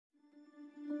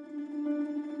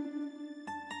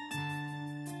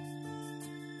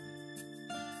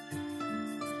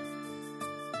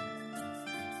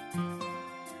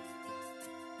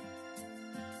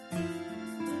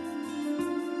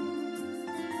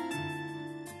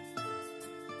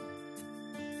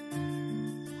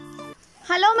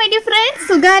Hello my dear friends,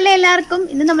 സുഖാലേ എല്ലാവർക്കും.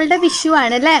 ഇന്ന് നമ്മളുടെ വിഷു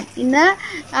ആണ് അല്ലേ? ഇന്ന്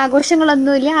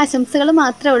ആഘോഷങ്ങളൊന്നുമില്ല, ആശംസകൾ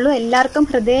മാത്രമേ ഉള്ളൂ. എല്ലാവർക്കും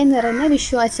ഹൃദയം നിറഞ്ഞ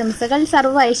വിഷു ആശംസകൾ.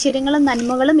 സർവ്വ ഐശ്വര്യങ്ങളും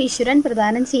നന്മകളും ഈശ്വരൻ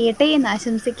പ്രദാനം ചെയ്യട്ടെ എന്ന്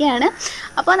ആശംസിക്കുകയാണ്.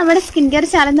 അപ്പോൾ നമ്മുടെ സ്കിൻ കെയർ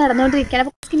ചാലഞ്ച് നടന്നുകൊണ്ടിരിക്കുകയാണ്.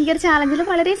 അപ്പോൾ സ്കിൻ കെയർ ചാലഞ്ചിൽ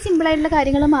വളരെ സിമ്പിളായിട്ടുള്ള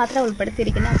കാര്യങ്ങൾ മാത്രം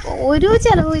ഉൾപ്പെടുത്തിയിരിക്കുന്നത്. അപ്പോൾ ഒരു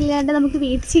ചിലവും ഇല്ലാണ്ട് നമുക്ക്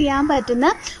വീട്ടിൽ ചെയ്യാൻ പറ്റുന്ന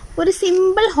ഒരു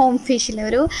സിമ്പിൾ ഹോം ഫേഷ്യൽ,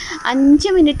 ഒരു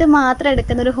 5 മിനിറ്റ് മാത്രം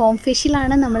എടുക്കുന്ന ഒരു ഹോം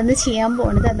ഫേഷ്യലാണ് നമ്മളിന്ന് ചെയ്യാൻ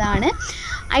പോകുന്നത്. അതാണ്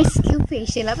ഐസ് ക്യൂബ്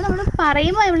ഫേഷ്യൽ. അപ്പോൾ നമ്മൾ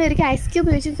പറയുമ്പോൾ നമ്മളൊരിക്കലും ഐസ് ക്യൂബ്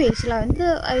ഉപയോഗിച്ച് ഫേഷ്യലാവും, ഇത്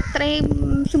ഇത്രയും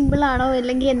സിമ്പിളാണോ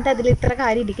അല്ലെങ്കിൽ എന്താ അതിൽ ഇത്ര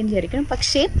കാര്യം ഇരിക്കും വിചാരിക്കണം.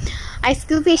 പക്ഷേ ഐസ്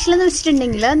ക്യൂബ് ഫേഷ്യൽ എന്ന്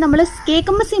വെച്ചിട്ടുണ്ടെങ്കിൽ നമ്മൾ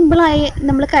കേൾക്കുമ്പോൾ സിമ്പിളായി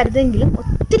നമ്മൾ കരുതെങ്കിലും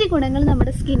ഒത്തിരി ഗുണങ്ങൾ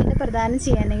നമ്മുടെ സ്കിന്നിന് പ്രദാനം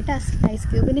ചെയ്യാനായിട്ട് ഐസ്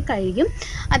ക്യൂബിന് കഴിയും.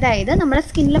 അതായത് നമ്മുടെ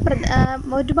സ്കിന്നിലെ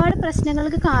ഒരുപാട്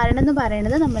പ്രശ്നങ്ങൾക്ക് കാരണം എന്ന്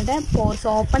പറയുന്നത് നമ്മുടെ പോർസ്,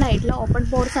 ഓപ്പൺ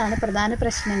പോർസ് ആണ് പ്രധാന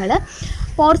പ്രശ്നങ്ങൾ.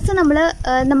 പോർസ്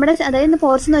അതായത്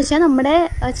പോർസ് എന്ന് വെച്ചാൽ നമ്മുടെ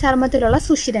ചർമ്മത്തിലുള്ള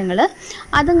സുഷിരങ്ങൾ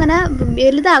അതിങ്ങനെ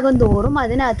വലുതാകും തോറും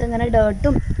അതിനകത്ത് ഇങ്ങനെ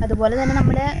ഡേർട്ടും അതുപോലെ തന്നെ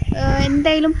നമ്മുടെ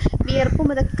എന്തായാലും വിയർപ്പും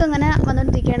ഇതൊക്കെ ഇങ്ങനെ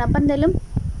വന്നുകൊണ്ടിരിക്കുകയാണ്. അപ്പം എന്തായാലും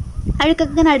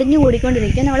അഴുക്കൊക്കെ ഇങ്ങനെ അടിഞ്ഞു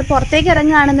കൂടിക്കൊണ്ടിരിക്കും. നമ്മൾ പുറത്തേക്ക്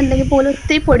ഇറങ്ങുകയാണെന്നുണ്ടെങ്കിൽ പോലും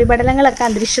ഒത്തിരി പൊടിപടലങ്ങളൊക്കെ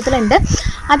അന്തരീക്ഷത്തിലുണ്ട്.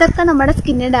 അതൊക്കെ നമ്മുടെ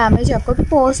സ്കിന്നിന് ഡാമേജ് ആക്കും. ഇപ്പോൾ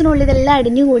പോർസിനുള്ളിൽ ഇതെല്ലാം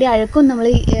അടിഞ്ഞു കൂടി അഴുക്കും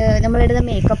നമ്മളിടുന്ന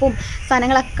മേക്കപ്പും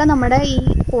സാധനങ്ങളൊക്കെ നമ്മുടെ ഈ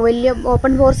വലിയ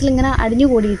ഓപ്പൺ പോർസിൽ ഇങ്ങനെ അടിഞ്ഞു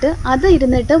കൂടിയിട്ട് അത്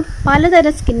ഇരുന്നിട്ട്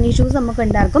പലതരം സ്കിൻ ഇഷ്യൂസ് നമുക്ക്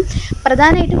ഉണ്ടാക്കും.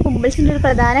 പ്രധാനമായിട്ടും പിമ്പിൾസിൻ്റെ ഒരു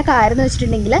പ്രധാന കാര്യം എന്ന്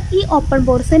വെച്ചിട്ടുണ്ടെങ്കിൽ ഈ ഓപ്പൺ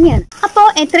പോർസ് തന്നെയാണ്. അപ്പോൾ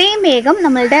എത്രയും വേഗം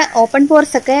നമ്മളുടെ ഓപ്പൺ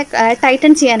പോർസ് ഒക്കെ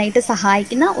ടൈറ്റൻ ചെയ്യാനായിട്ട്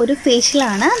സഹായിക്കുന്ന ഒരു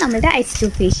ഫേഷ്യലാണ് നമ്മളുടെ ഐസ്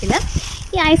ക്യൂബ് ഫേഷ്യൽ.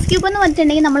 ഈ ഐസ് ക്യൂബ് എന്ന്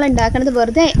പറഞ്ഞിട്ടുണ്ടെങ്കിൽ നമ്മൾ ഉണ്ടാക്കുന്നത്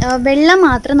വെറുതെ വെള്ളം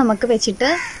മാത്രം നമുക്ക് വെച്ചിട്ട്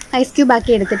ഐസ് ക്യൂബ്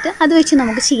ആക്കി എടുത്തിട്ട് അത് വെച്ച്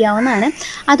നമുക്ക് ചെയ്യാവുന്നതാണ്.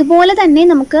 അതുപോലെ തന്നെ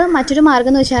നമുക്ക് മറ്റൊരു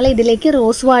മാർഗ്ഗം എന്ന് വെച്ചാൽ ഇതിലേക്ക്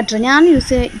റോസ് വാട്ടർ, ഞാൻ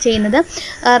യൂസ് ചെയ്യുന്നത്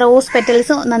റോസ്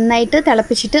പെറ്റൽസ് നന്നായിട്ട്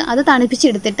തിളപ്പിച്ചിട്ട് അത്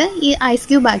തണുപ്പിച്ചെടുത്തിട്ട് ഈ ഐസ്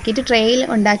ക്യൂബ് ആക്കിയിട്ട് ട്രേയിൽ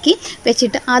ഉണ്ടാക്കി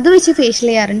വെച്ചിട്ട് അത് വെച്ച് ഫേഷ്യൽ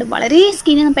ചെയ്യാറുണ്ട്. വളരെ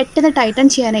സ്കിന്നിന് പെട്ടെന്ന് ടൈറ്റൻ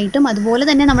ചെയ്യാനായിട്ടും അതുപോലെ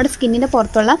തന്നെ നമ്മുടെ സ്കിന്നിൻ്റെ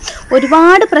പുറത്തുള്ള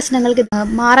ഒരുപാട് പ്രശ്നങ്ങൾക്ക്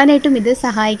മാറാനായിട്ടും ഇത്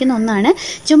സഹായിക്കുന്ന ഒന്നാണ്.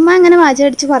 ചുമ്മാ അങ്ങനെ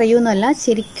വാചകടിച്ച് പറയുമെന്നല്ല,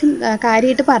 ശരിക്കും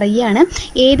കാര്യമായിട്ട് പറയുകയാണ്.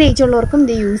 ഏത് ഏജുള്ളവർക്കും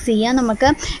ഇത് യൂസ് ചെയ്യാം. നമുക്ക്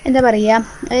എന്താ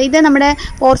പറയുക, ഇത് നമ്മുടെ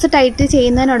പോർസ് ടൈറ്റ്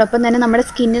ചെയ്യുന്നതിനോടൊപ്പം തന്നെ നമ്മുടെ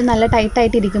സ്കിന്നിൽ നല്ല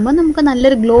ടൈറ്റായിട്ട് ഇരിക്കുമ്പോൾ നമുക്ക്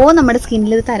നല്ലൊരു ഗ്ലോ നമ്മുടെ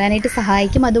സ്കിന്നിൽ ഇത് തരാനായിട്ട്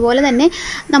സഹായിക്കും. അതുപോലെ തന്നെ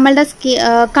നമ്മളുടെ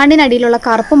കണ്ണിനടിയിലുള്ള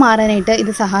കറുപ്പ് മാറാനായിട്ട്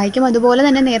ഇത് സഹായിക്കും. അതുപോലെ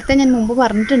തന്നെ നേരത്തെ ഞാൻ മുമ്പ്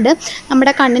പറഞ്ഞിട്ടുണ്ട്,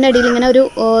 നമ്മുടെ കണ്ണിനടിയിൽ ഇങ്ങനെ ഒരു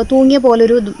തൂങ്ങിയ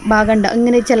പോലൊരു ഭാഗം ഉണ്ട്,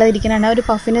 ഇങ്ങനെ ചിലതിരിക്കുന്നുണ്ട്, ഒരു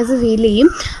പഫിനെസ് ഫീൽ ചെയ്യും,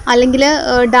 അല്ലെങ്കിൽ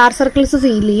ഡാർക്ക് സർക്കിൾസ്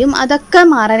ഫീൽ ചെയ്യും. അതൊക്കെ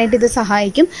മാറാനായിട്ട് ഇത്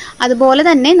സഹായിക്കും. അതുപോലെ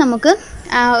തന്നെ നമുക്ക്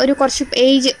ഒരു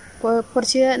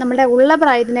കുറച്ച് നമ്മുടെ ഉള്ള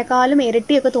പ്രായത്തിനേക്കാളും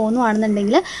ഇരട്ടിയൊക്കെ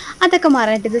തോന്നുവാണെന്നുണ്ടെങ്കിൽ അതൊക്കെ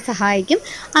മാറാനായിട്ട് ഇത് സഹായിക്കും.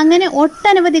 അങ്ങനെ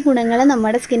ഒട്ടനവധി ഗുണങ്ങൾ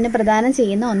നമ്മുടെ സ്കിന്നിന് പ്രദാനം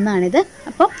ചെയ്യുന്ന ഒന്നാണിത്.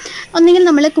 അപ്പോൾ ഒന്നുകിൽ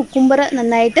നമ്മൾ കുക്കുംബർ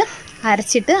നന്നായിട്ട്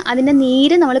അരച്ചിട്ട് അതിൻ്റെ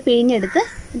നീര് നമ്മൾ പിഴിഞ്ഞെടുത്ത്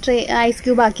ഐസ്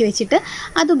ക്യൂബ് ആക്കി വെച്ചിട്ട്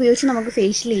അതുപയോഗിച്ച് നമുക്ക്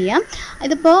ഫേഷ്യൽ ചെയ്യാം.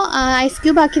 ഇതിപ്പോൾ ഐസ്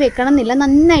ക്യൂബ് ആക്കി വെക്കണം എന്നില്ല,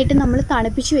 നന്നായിട്ട് നമ്മൾ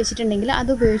തണുപ്പിച്ച് വെച്ചിട്ടുണ്ടെങ്കിൽ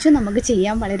അതുപയോഗിച്ച് നമുക്ക്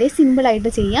ചെയ്യാം. വളരെ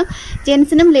സിമ്പിളായിട്ട് ചെയ്യാം.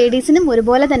 ജെൻസിനും ലേഡീസിനും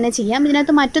ഒരുപോലെ തന്നെ ചെയ്യാം.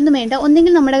 ഇതിനകത്ത് മറ്റൊന്നും വേണ്ട,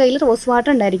 ഒന്നെങ്കിൽ നമ്മുടെ കയ്യിൽ റോസ്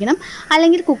വാട്ടർ ഉണ്ടായിരിക്കണം,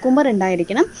 അല്ലെങ്കിൽ കുക്കുംബർ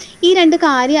ഉണ്ടായിരിക്കണം. ഈ രണ്ട്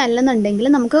കാര്യം അല്ലെന്നുണ്ടെങ്കിൽ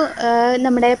നമുക്ക്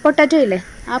നമ്മുടെ പൊട്ടാറ്റോ ഇല്ലേ,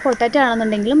 ആ പൊട്ടാറ്റോ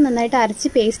ആണെന്നുണ്ടെങ്കിലും നന്നായിട്ട് അരച്ച്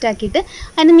പേസ്റ്റ് ആക്കിയിട്ട്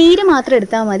അതിന് നീര് മാത്രം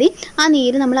എടുത്താൽ മതി. ആ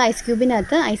നീര് നമ്മൾ ഐസ്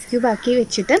ക്യൂബിനകത്ത് ഐസ് ക്യൂബ് ആക്കി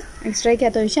വെച്ചിട്ട്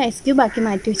എക്സ്ട്രയ്ക്കകത്ത് ഒഴിച്ച് ഐസ് ക്യൂബ് ആക്കി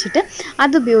മാറ്റി വെച്ചിട്ട്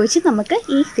അതുപയോഗിച്ച് നമുക്ക്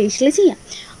ഈ ഫേഷ്യൽ ചെയ്യാം.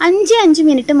 5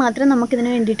 മിനിറ്റ് മാത്രം നമുക്കിതിന്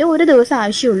വേണ്ടിയിട്ട് ഒരു ദിവസം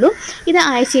ആവശ്യമുള്ളൂ. ഇത്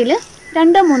ആഴ്ചയിൽ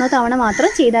 2-3 തവണ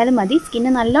മാത്രം ചെയ്താലും മതി.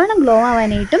 സ്കിന്ന് നല്ലോണം ഗ്ലോ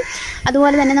ആവാനായിട്ടും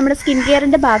അതുപോലെ തന്നെ നമ്മുടെ സ്കിൻ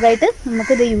കെയറിൻ്റെ ഭാഗമായിട്ട്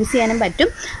നമുക്കിത് യൂസ് ചെയ്യാനും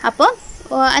പറ്റും. അപ്പോൾ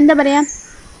എന്താ പറയുക,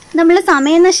 നമ്മൾ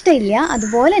സമയനഷ്ടമില്ല.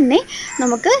 അതുപോലെ തന്നെ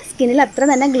നമുക്ക് സ്കിന്നിൽ അത്ര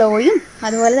തന്നെ ഗ്ലോയും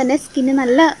അതുപോലെ തന്നെ സ്കിന്ന്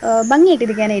നല്ല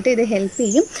ഭംഗിയായിട്ടിരിക്കാനായിട്ട് ഇത് ഹെൽപ്പ്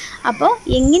ചെയ്യും. അപ്പോൾ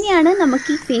എങ്ങനെയാണ് നമുക്ക്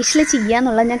ഈ ഫേഷ്യൽ ചെയ്യുക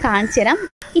എന്നുള്ളത് ഞാൻ കാണിച്ചു തരാം.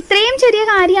 ഇത്രയും ചെറിയ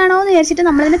കാര്യമാണോ എന്ന് വിചാരിച്ചിട്ട്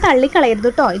നമ്മളിതിനെ തള്ളിക്കളയരുത്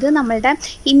കേട്ടോ. ഇത് നമ്മളുടെ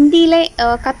ഇന്ത്യയിലെ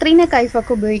കത്രീന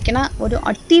കൈഫൊക്കെ ഉപയോഗിക്കുന്ന ഒരു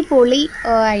അടിപൊളി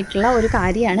ആയിട്ടുള്ള ഒരു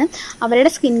കാര്യമാണ്.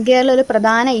 അവരുടെ സ്കിൻ കെയറിൽ ഒരു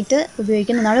പ്രധാനമായിട്ട്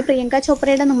ഉപയോഗിക്കുന്നത്. നമ്മൾ പ്രിയങ്ക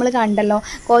ചോപ്രയുടെ നമ്മൾ കണ്ടല്ലോ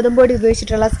ഗോതമ്പൊടി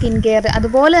ഉപയോഗിച്ചിട്ടുള്ള സ്കിൻ കെയർ.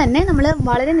 അതുപോലെ തന്നെ നമ്മൾ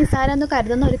വളരെ നിസ്സാരം എന്ന്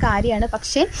കരുതുന്ന ഒരു കാര്യമാണ്,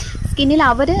 പക്ഷേ സ്കിന്നിൽ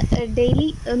അവർ ഡെയിലി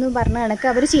എന്ന് പറഞ്ഞ കണക്ക്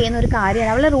അവർ ചെയ്യുന്ന ഒരു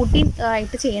കാര്യമാണ്, അവരുടെ റൂട്ടീൻ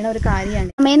ആയിട്ട് ചെയ്യുന്ന ഒരു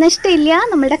കാര്യമാണ്. സമയം നഷ്ടമില്ല,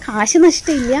 നമ്മളുടെ കാശ്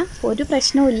നഷ്ടമില്ല, ഒരു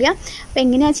പ്രശ്നവുമില്ല. അപ്പോൾ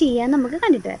എങ്ങനെയാണ് ചെയ്യാൻ നമുക്ക്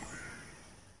കണ്ടിട്ട് വരാം.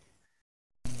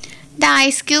 ഇത്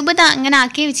ഐസ് ക്യൂബ് അങ്ങനെ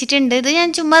ആക്കി വെച്ചിട്ടുണ്ട്. ഇത് ഞാൻ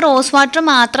ചുമ്മാ റോസ് വാട്ടർ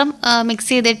മാത്രം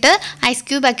മിക്സ് ചെയ്തിട്ട് ഐസ്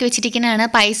ക്യൂബ് ആക്കി വെച്ചിരിക്കുന്നതാണ്.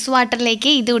 അപ്പോൾ ഐസ്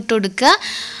വാട്ടറിലേക്ക് ഇത് ഇട്ട് കൊടുക്കുക.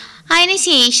 അതിന്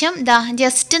ശേഷം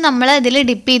ജസ്റ്റ് നമ്മൾ ഇതിൽ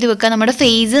ഡിപ്പ് ചെയ്ത് വെക്കുക. നമ്മുടെ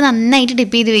ഫേസ് നന്നായിട്ട്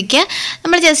ഡിപ്പ് ചെയ്ത് വെക്കുക.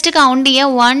 നമ്മൾ ജസ്റ്റ് കൗണ്ട്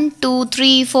ചെയ്യുക, 1 2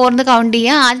 3 4 എന്ന് കൗണ്ട്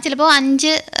ചെയ്യുക. ആദ്യം ചിലപ്പോൾ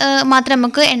 5 മാത്രമേ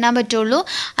നമുക്ക് എണ്ണാൻ പറ്റുള്ളൂ.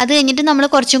 അത് കഴിഞ്ഞിട്ട് നമ്മൾ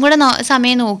കുറച്ചും കൂടെ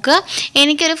സമയം നോക്കുക.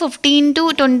 എനിക്കൊരു 15 to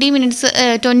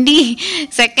 20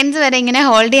 സെക്കൻഡ്സ് വരെ ഇങ്ങനെ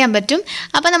ഹോൾഡ് ചെയ്യാൻ പറ്റും.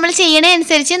 അപ്പോൾ നമ്മൾ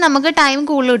ചെയ്യണതനുസരിച്ച് നമുക്ക് ടൈം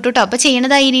കൂടുതൽ കിട്ടും കേട്ടോ. അപ്പോൾ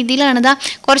ചെയ്യണത് ഈ രീതിയിലാണ്.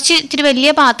 കുറച്ച് ഇത്തിരി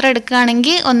വലിയ പാത്രം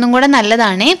എടുക്കുകയാണെങ്കിൽ ഒന്നും കൂടെ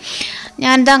നല്ലതാണ്.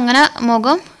 ഞാനിത് അങ്ങനെ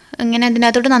മുഖം ഇങ്ങനെ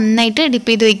ഇതിനകത്തോട്ട് നന്നായിട്ട് ഡിപ്പ്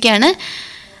ചെയ്ത് വയ്ക്കുകയാണ്.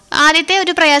 ആദ്യത്തെ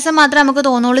ഒരു പ്രയാസം മാത്രമേ നമുക്ക്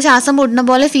തോന്നുള്ളൂ, ശ്വാസം മുട്ടുന്ന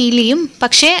പോലെ ഫീൽ ചെയ്യും,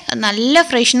 പക്ഷേ നല്ല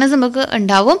ഫ്രഷ്നെസ് നമുക്ക്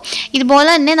ഉണ്ടാവും. ഇതുപോലെ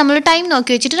തന്നെ നമ്മൾ ടൈം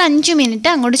നോക്കി വെച്ചിട്ട് ഒരു 5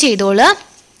 മിനിറ്റ് അങ്ങോട്ട് ചെയ്തോളുക.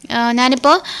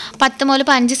 ഞാനിപ്പോൾ 10 മുതൽ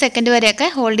 5 സെക്കൻഡ് വരെയൊക്കെ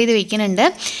ഹോൾഡ് ചെയ്ത് വയ്ക്കുന്നുണ്ട്.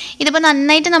 ഇതിപ്പോൾ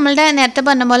നന്നായിട്ട് നമ്മളുടെ നേരത്തെ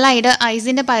പറഞ്ഞ പോലെ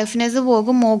ഐസിൻ്റെ പഫ്നെസ്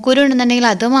പോകും, മോക്കൂര് ഉണ്ടെന്നുണ്ടെങ്കിൽ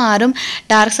അത് മാറും,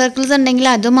 ഡാർക്ക് സർക്കിൾസ് ഉണ്ടെങ്കിൽ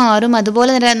അത് മാറും, അതുപോലെ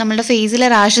തന്നെ നമ്മളുടെ ഫേസിലെ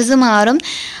റാഷസ് മാറും.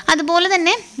 അതുപോലെ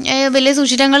തന്നെ വലിയ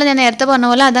സുഷിരങ്ങൾ ഞാൻ നേരത്തെ പറഞ്ഞ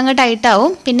പോലെ അതങ്ങ്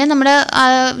ടൈറ്റാവും. പിന്നെ നമ്മുടെ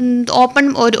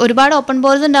ഒരുപാട് ഓപ്പൺ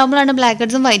പോർസ് ഉണ്ടാകുമ്പോഴാണ് ബ്ലാക്ക്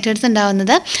ഹെഡ്സും വൈറ്റ് ഹെഡ്സും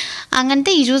ഉണ്ടാകുന്നത്.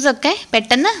 അങ്ങനത്തെ ഇഷ്യൂസൊക്കെ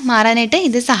പെട്ടെന്ന് മാറാനായിട്ട്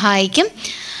ഇത് സഹായിക്കും.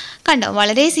 കണ്ടോ,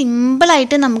 വളരെ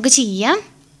സിമ്പിളായിട്ട് നമുക്ക് ചെയ്യാം.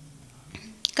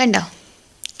 കണ്ടോ,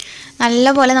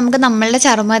 നല്ലപോലെ നമുക്ക് നമ്മളുടെ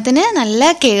ചർമ്മത്തിന്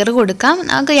നല്ല കെയർ കൊടുക്കാം.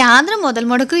 നമുക്ക് യാതൊരു മുതൽ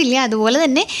മുടക്കും ഇല്ല. അതുപോലെ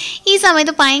തന്നെ ഈ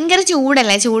സമയത്ത് ഭയങ്കര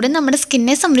ചൂടല്ലേ, ചൂട് നമ്മുടെ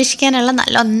സ്കിന്നെ സംരക്ഷിക്കാനുള്ള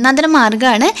നല്ല ഒന്നാന്തരം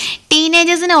മാർഗ്ഗമാണ്.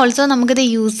 ടീനേജേഴ്സിന് ഓൾസോ നമുക്കിത്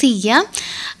യൂസ് ചെയ്യാം.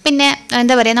 പിന്നെ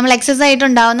എന്താ പറയുക, നമ്മൾ എക്സസൈസ്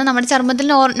ആയിട്ടുണ്ടാവുന്ന നമ്മുടെ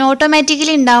ചർമ്മത്തിൽ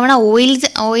ഓട്ടോമാറ്റിക്കലി ഉണ്ടാവുന്ന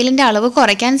ഓയിലിൻ്റെ അളവ്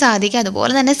കുറയ്ക്കാൻ സാധിക്കും.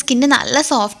 അതുപോലെ തന്നെ സ്കിന്ന് നല്ല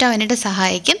സോഫ്റ്റ് ആവാനായിട്ട്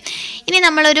സഹായിക്കും. ഇനി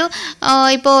നമ്മളൊരു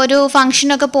ഇപ്പോൾ ഒരു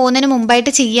ഫംഗ്ഷനൊക്കെ പോകുന്നതിന്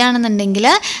മുമ്പായിട്ട് ചെയ്യുകയാണെന്നുണ്ടെങ്കിൽ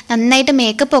നന്നായിട്ട്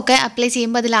മേക്കപ്പ് ഒക്കെ അപ്ലൈ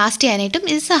ചെയ്യുമ്പോൾ അത് ലാസ്റ്റ് ചെയ്യാനായിട്ടും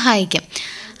ഇത് സഹായിക്കും.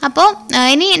 അപ്പോൾ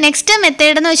ഇനി നെക്സ്റ്റ്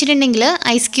മെത്തേഡ് എന്ന് വെച്ചിട്ടുണ്ടെങ്കിൽ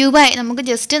ഐസ് ക്യൂബ് നമുക്ക്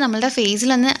ജസ്റ്റ് നമ്മളുടെ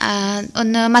ഫേസിലൊന്ന്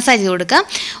മസാജ് ചെയ്ത് കൊടുക്കാം.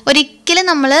 ഒരിക്കലും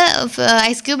നമ്മൾ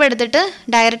ഐസ് ക്യൂബ് എടുത്തിട്ട്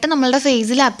ഡയറക്റ്റ് നമ്മളുടെ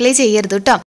ഫേസിൽ അപ്ലൈ ചെയ്യരുത്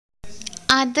കേട്ടോ.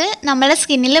 അത് നമ്മുടെ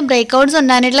സ്കിന്നിൽ ബ്രേക്ക് ഔട്ട്സ്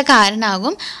ഉണ്ടാകാനായിട്ടുള്ള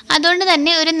കാരണമാകും. അതുകൊണ്ട്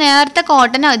തന്നെ ഒരു നേരത്തെ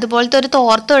കോട്ടനോ ഇതുപോലത്തെ ഒരു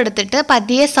തോർത്തോ എടുത്തിട്ട്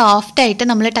പതിയെ സോഫ്റ്റായിട്ട്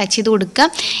നമ്മൾ ടച്ച് ചെയ്ത് കൊടുക്കുക.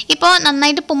 ഇപ്പോൾ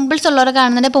നന്നായിട്ട് പിമ്പിൾസ് ഉള്ളവരെ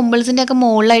കാണുന്നുണ്ട്, പിമ്പിൾസിൻ്റെ ഒക്കെ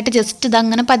മുകളിലായിട്ട് ജസ്റ്റ്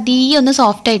ഇതങ്ങനെ പതിയെ ഒന്ന്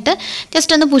സോഫ്റ്റായിട്ട്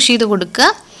ജസ്റ്റ് ഒന്ന് പുഷ് ചെയ്ത് കൊടുക്കുക.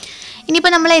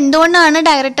 ഇനിയിപ്പോൾ നമ്മൾ എന്തുകൊണ്ടാണ്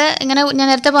ഡയറക്റ്റ് ഇങ്ങനെ ഞാൻ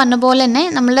നേരത്തെ പറഞ്ഞ പോലെ തന്നെ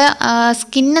നമ്മളുടെ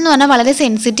സ്കിന്നെന്ന് പറഞ്ഞാൽ വളരെ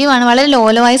സെൻസിറ്റീവാണ്, വളരെ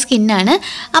ലോലമായ സ്കിന്നാണ്.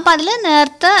 അപ്പോൾ അതിൽ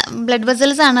നേരത്തെ ബ്ലഡ്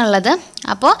വെസൽസ് ആണ് ഉള്ളത്.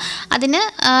 അപ്പോൾ അതിന്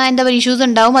എന്താ പറയുക ഇഷ്യൂസ്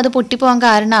ഉണ്ടാവും, അത് പൊട്ടിപ്പോകാൻ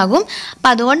കാരണമാകും. അപ്പോൾ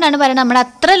അതുകൊണ്ടാണ് പറയുന്നത് നമ്മുടെ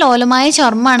അത്ര ലോലമായ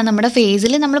ചർമ്മമാണ് നമ്മുടെ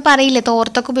ഫേസിൽ. നമ്മൾ പറയില്ലേ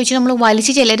തോർത്തൊക്കെ ഉപയോഗിച്ച് നമ്മൾ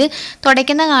വലിച്ച് ചിലർ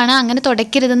തുടയ്ക്കുന്ന കാണാം, അങ്ങനെ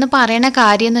തുടയ്ക്കരുതെന്ന് പറയുന്ന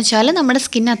കാര്യം എന്ന് വെച്ചാൽ നമ്മുടെ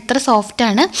സ്കിൻ അത്ര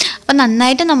സോഫ്റ്റാണ്. അപ്പോൾ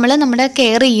നന്നായിട്ട് നമ്മുടെ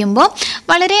കെയർ ചെയ്യുമ്പോൾ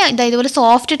വളരെ ഇതുപോലെ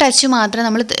സോഫ്റ്റ് ടച്ച് മാത്രമേ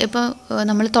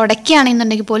നമ്മൾ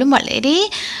തുടയ്ക്കുകയാണെന്നുണ്ടെങ്കിൽ പോലും വളരെ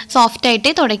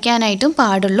സോഫ്റ്റായിട്ടേ തുടയ്ക്കാനായിട്ടും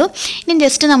പാടുള്ളൂ. ഇനി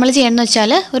ജസ്റ്റ് നമ്മൾ ചെയ്യണമെന്ന്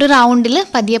വെച്ചാൽ ഒരു റൗണ്ടിൽ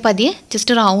പതിയെ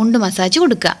ജസ്റ്റ് റൗണ്ട് മസാജ്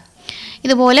കൊടുക്കുക.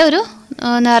 ഇതുപോലെ ഒരു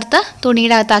നേരത്തെ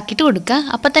തുണിയുടെ അകത്താക്കിയിട്ട് കൊടുക്കുക.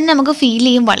 അപ്പോൾ തന്നെ നമുക്ക് ഫീൽ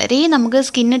ചെയ്യും, വളരെ നമുക്ക്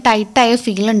സ്കിന്ന് ടൈറ്റായ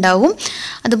ഫീൽ ഉണ്ടാവും.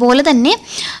 അതുപോലെ തന്നെ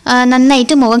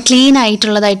നന്നായിട്ട് മുഖം ക്ലീൻ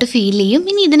ആയിട്ടുള്ളതായിട്ട് ഫീൽ ചെയ്യും.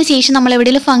 ഇനി ഇതിന് ശേഷം നമ്മൾ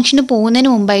എവിടെയെങ്കിലും ഫംഗ്ഷന്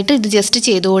പോകുന്നതിന് മുമ്പായിട്ട് ഇത് ജസ്റ്റ്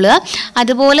ചെയ്തോളുക.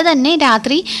 അതുപോലെ തന്നെ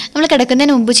രാത്രി നമ്മൾ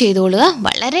കിടക്കുന്നതിന് മുമ്പ് ചെയ്തോളുക.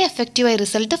 വളരെ എഫക്റ്റീവായ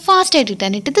റിസൾട്ട് ഫാസ്റ്റായിട്ട്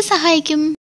കിട്ടാനായിട്ട് ഇത് സഹായിക്കും.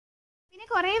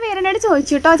 കുറേ പേരെന്നോട്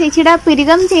ചോദിച്ചു കേട്ടോ, ചേച്ചിയുടെ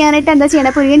പുരികം ചെയ്യാനായിട്ട് എന്താ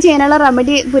ചെയ്യണേ, പുരികം ചെയ്യാനുള്ള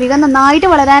റെമഡി, പുരികം നന്നായിട്ട്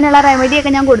വളരാനുള്ള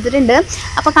റെമഡിയൊക്കെ ഞാൻ കൊടുത്തിട്ടുണ്ട്.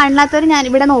 അപ്പോൾ കാണാത്തവർ ഞാൻ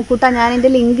ഇവിടെ നോക്കൂട്ടോ, ഞാൻ എൻ്റെ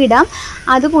ലിങ്ക് ഇടാം.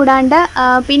 അതുകൂടാണ്ട്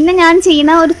പിന്നെ ഞാൻ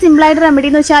ചെയ്യുന്ന ഒരു സിമ്പിളായിട്ട് റെമഡി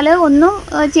എന്ന് വെച്ചാൽ ഒന്നും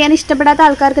ചെയ്യാൻ ഇഷ്ടപ്പെടാത്ത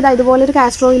ആൾക്കാർക്ക് ഇതുപോലൊരു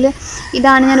കാസ്റ്റർ ഓയിൽ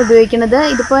ഇതാണ് ഞാൻ ഉപയോഗിക്കുന്നത്.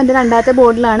 ഇതിപ്പോൾ എൻ്റെ 2ാമത്തെ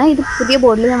ബോട്ടിലാണ്, ഇത് പുതിയ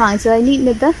ബോട്ടിൽ ഞാൻ വാങ്ങിച്ചത്. ഇനി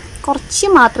ഇതിനകത്ത് കുറച്ച്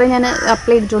മാത്രമേ ഞാൻ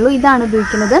അപ്ലൈ ചെയ്തിട്ടുള്ളൂ. ഇതാണ്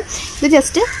ഉപയോഗിക്കുന്നത്. ഇത്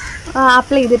ജസ്റ്റ്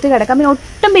അപ്ലൈ ചെയ്തിട്ട് കിടക്കാം. പിന്നെ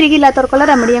ഒട്ടും പിരികില്ലാത്തവർക്കുള്ള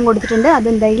റെമഡി ഞാൻ കൊടുത്തിട്ടുണ്ട്,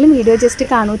 അതെന്തായാലും വീഡിയോ ജസ്റ്റ്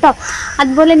കാണൂ കേട്ടോ.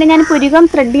 അതുപോലെ തന്നെ ഞാൻ പുരികം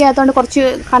ത്രെഡ് ചെയ്യാത്തതുകൊണ്ട് കുറച്ച്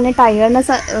കാരണം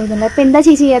ടയർനെസ് ഇതുണ്ട്. അപ്പോൾ എന്താ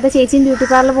ചേച്ചി ചെയ്യാത്ത, ചേച്ചിയും ബ്യൂട്ടി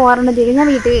പാർലർ പോകാറുണ്ടെങ്കിൽ ഞാൻ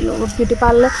ബ്യൂട്ടി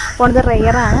പാർലർ പോണത്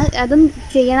റെയറാണ്, അതും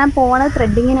ചെയ്യാൻ പോണത്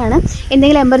ത്രെഡിങ്ങിനാണ്.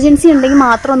 എന്തെങ്കിലും എമർജൻസി ഉണ്ടെങ്കിൽ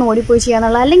മാത്രം ഒന്ന് ഓടിപ്പോയി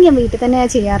ചെയ്യാന്നുള്ളത്, അല്ലെങ്കിൽ ഞാൻ വീട്ടിൽ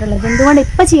തന്നെയാണ് ചെയ്യാറുള്ളത്. എന്തുകൊണ്ട്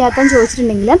ഇപ്പോൾ ചെയ്യാത്തതെന്ന്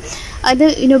ചോദിച്ചിട്ടുണ്ടെങ്കിൽ അത്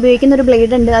ഇനി ഉപയോഗിക്കുന്ന ഒരു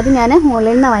ബ്ലേഡ് ഉണ്ട്, അത് ഞാൻ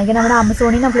ഓൺലൈനിൽ നിന്ന് വാങ്ങിക്കണം, നമ്മുടെ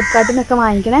ആമസോണിൽ നിന്ന് ഫ്ലിപ്കാർട്ടിൽ നിന്നൊക്കെ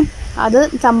വാങ്ങിക്കണേ. അത്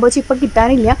സംഭവിച്ച് ഇപ്പോൾ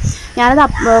കിട്ടാനില്ല. ഞാനത്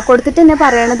കൊടുത്തിട്ട് തന്നെ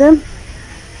പറയണത്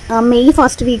മെയ്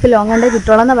 1st വീക്കിലോ അങ്ങോട്ട്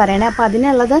കിട്ടുള്ളൂ എന്ന് പറയണേ. അപ്പോൾ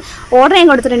അതിനുള്ളത് ഓർഡർ ചെയ്യാൻ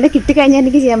കൊടുത്തിട്ടുണ്ട്, കിട്ടിക്കഴിഞ്ഞാൽ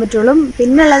എനിക്ക് ചെയ്യാൻ പറ്റുള്ളൂ.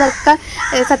 പിന്നുള്ളതൊക്കെ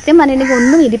സത്യം പറഞ്ഞിട്ടുണ്ടെങ്കിൽ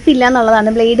ഒന്നും ഇരിപ്പില്ല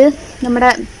എന്നുള്ളതാണ്. ബ്ലേഡ് നമ്മുടെ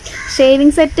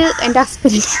ഷേവിങ് സെറ്റ് എൻ്റെ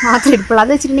ഹസ്ബൻഡിന് മാത്രമേ ഇരിപ്പുള്ളൂ. അത്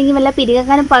വെച്ചിട്ടുണ്ടെങ്കിൽ വല്ല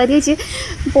പിരികാനും പകുതി വെച്ച്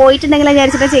പോയിട്ടുണ്ടെങ്കിൽ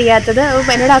വിചാരിച്ചിട്ടാണ് ചെയ്യാത്തത്.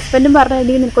 എന്നോട് ഹസ്ബൻഡും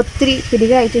പറഞ്ഞിട്ടുണ്ടെങ്കിൽ നിനക്ക് ഒത്തിരി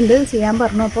പിരികായിട്ടുണ്ട് ചെയ്യാൻ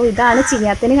പറഞ്ഞു. അപ്പോൾ ഇതാണ്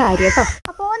ചെയ്യാത്തതിന് കാര്യം കേട്ടോ.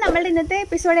 അപ്പോൾ നമ്മളുടെ ഇന്നത്തെ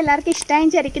എപ്പിസോഡ് എല്ലാവർക്കും ഇഷ്ടമായി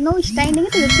വിചാരിക്കുന്നു.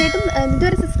 ഇഷ്ടമായിട്ടുണ്ടെങ്കിൽ തീർച്ചയായിട്ടും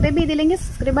ഇതുവരെ സബ്സ്ക്രൈബ് ചെയ്തില്ലെങ്കിൽ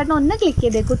സബ്സ്ക്രൈബ് ബട്ടൺ ഒന്ന് ക്ലിക്ക്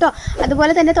ചെയ്തേക്കും കേട്ടോ.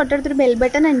 അതുപോലെ തന്നെ തൊട്ടടുത്തൊരു ബെൽ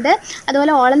ബട്ടൺ ഉണ്ട്,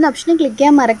 അതുപോലെ ഓൾ എന്ന ഓപ്ഷനും ക്ലിക്ക്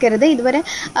ചെയ്യാൻ മറക്കരുത്. ഇതുവരെ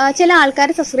ചില ആൾക്കാർ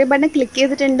സബ്സ്ക്രൈബ് ബട്ടൺ ക്ലിക്ക്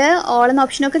ചെയ്തിട്ടുണ്ട്, ഓൾ എന്ന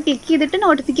ഓപ്ഷനൊക്കെ ക്ലിക്ക് ചെയ്തിട്ട്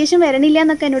നോട്ടിഫിക്കേഷൻ വരണില്ല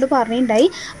എന്നൊക്കെ എന്നോട് പറഞ്ഞിട്ടുണ്ടായി.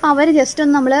 അപ്പോൾ അവർ ജസ്റ്റ്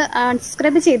ഒന്ന് നമ്മൾ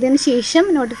സബ്സ്ക്രൈബ് ചെയ്തതിന് ശേഷം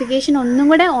നോട്ടിഫിക്കേഷൻ ഒന്നും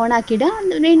കൂടെ ഓൺ ആക്കിയിടുക,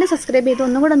 വീണ്ടും സബ്സ്ക്രൈബ് ചെയ്ത്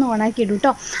ഒന്നും കൂടെ ഒന്ന് ഓൺ ആക്കിയിടും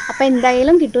കേട്ടോ. അപ്പോൾ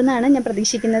എന്തായാലും കിട്ടുമെന്നാണ് ഞാൻ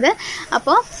പ്രതീക്ഷിക്കുന്നത്.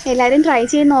 അപ്പോൾ എല്ലാവരും ട്രൈ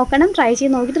ചെയ്ത് നോക്കണം. ട്രൈ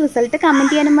ചെയ്ത് നോക്കിയിട്ട് റിസൾട്ട്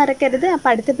കമൻറ്റ് ചെയ്യാനും മറക്കരുത്.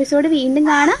 അപ്പോൾ അടുത്ത എപ്പിസോഡ് വീണ്ടും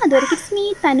കാണാം. അതുവരെ it's me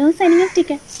Tanu signing off. Take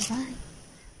care. By.